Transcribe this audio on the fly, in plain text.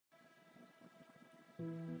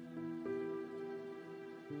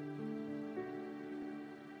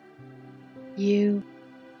You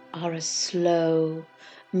are a slow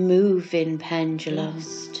moving pendulum,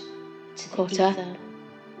 lost to the caught up ether,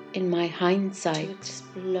 in my to hindsight,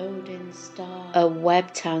 exploding stars. a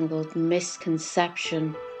web-tangled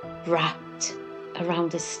misconception wrapped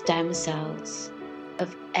around the stem cells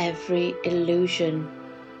of every illusion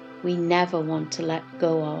we never want to let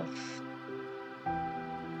go of.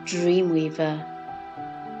 Dreamweaver,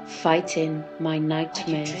 fighting my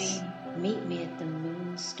nightmares. Dream, meet me at the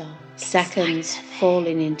moonstar. Seconds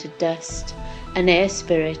falling into dust, an air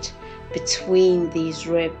spirit between these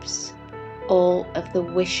ribs. All of the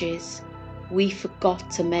wishes we forgot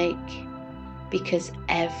to make because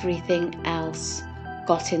everything else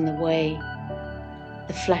got in the way.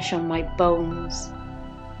 The flesh on my bones,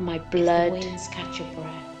 my blood, If the winds catch your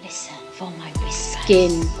breath, listen for my whispers.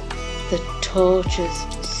 Skin that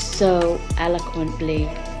tortures so eloquently.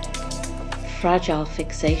 Fragile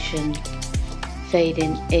fixation,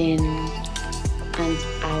 fading in and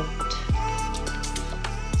out.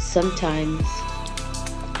 Sometimes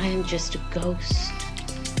I am just a ghost,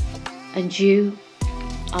 and you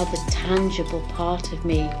are the tangible part of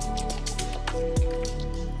me.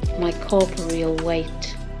 My corporeal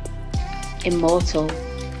weight, immortal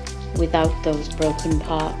without those broken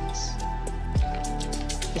parts.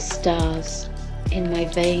 The stars in my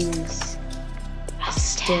veins are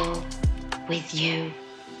still with you.